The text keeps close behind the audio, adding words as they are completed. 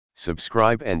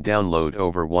Subscribe and download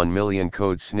over 1 million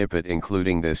code snippet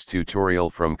including this tutorial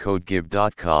from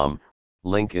codegive.com,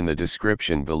 link in the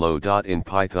description below. In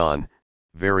Python,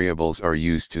 variables are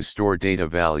used to store data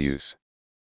values.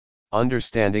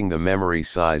 Understanding the memory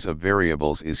size of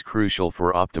variables is crucial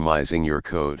for optimizing your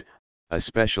code,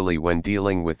 especially when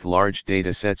dealing with large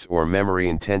datasets or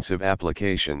memory-intensive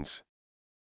applications.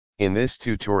 In this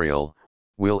tutorial,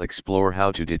 we'll explore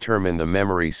how to determine the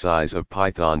memory size of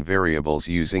Python variables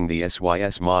using the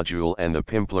sys module and the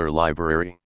pympler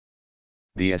library.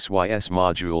 The sys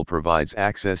module provides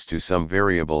access to some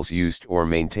variables used or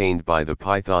maintained by the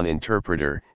Python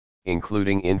interpreter,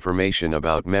 including information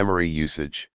about memory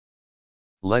usage.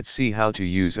 Let's see how to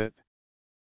use it.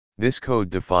 This code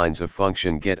defines a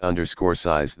function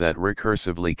get_size that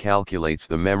recursively calculates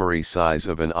the memory size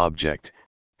of an object,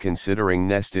 considering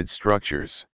nested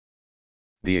structures.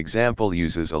 The example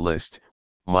uses a list,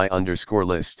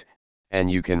 my_list,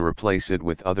 and you can replace it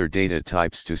with other data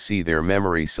types to see their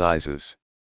memory sizes.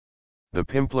 The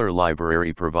pympler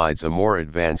library provides a more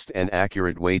advanced and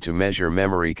accurate way to measure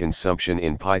memory consumption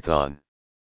in Python.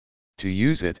 To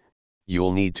use it,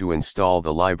 you'll need to install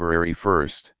the library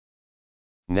first.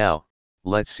 Now,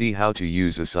 let's see how to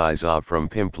use assizeof from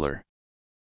pympler.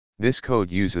 This code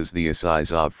uses the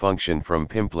assizeof function from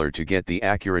pympler to get the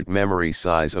accurate memory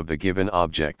size of the given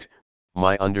object,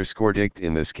 my_dict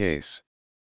in this case.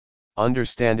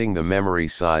 Understanding the memory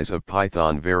size of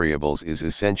Python variables is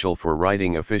essential for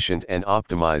writing efficient and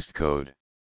optimized code.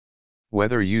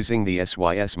 Whether using the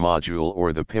sys module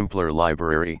or the pympler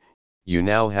library, you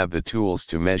now have the tools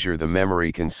to measure the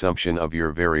memory consumption of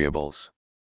your variables.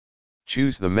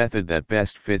 Choose the method that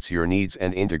best fits your needs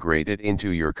and integrate it into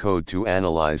your code to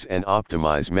analyze and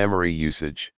optimize memory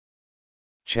usage.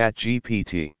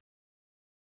 ChatGPT.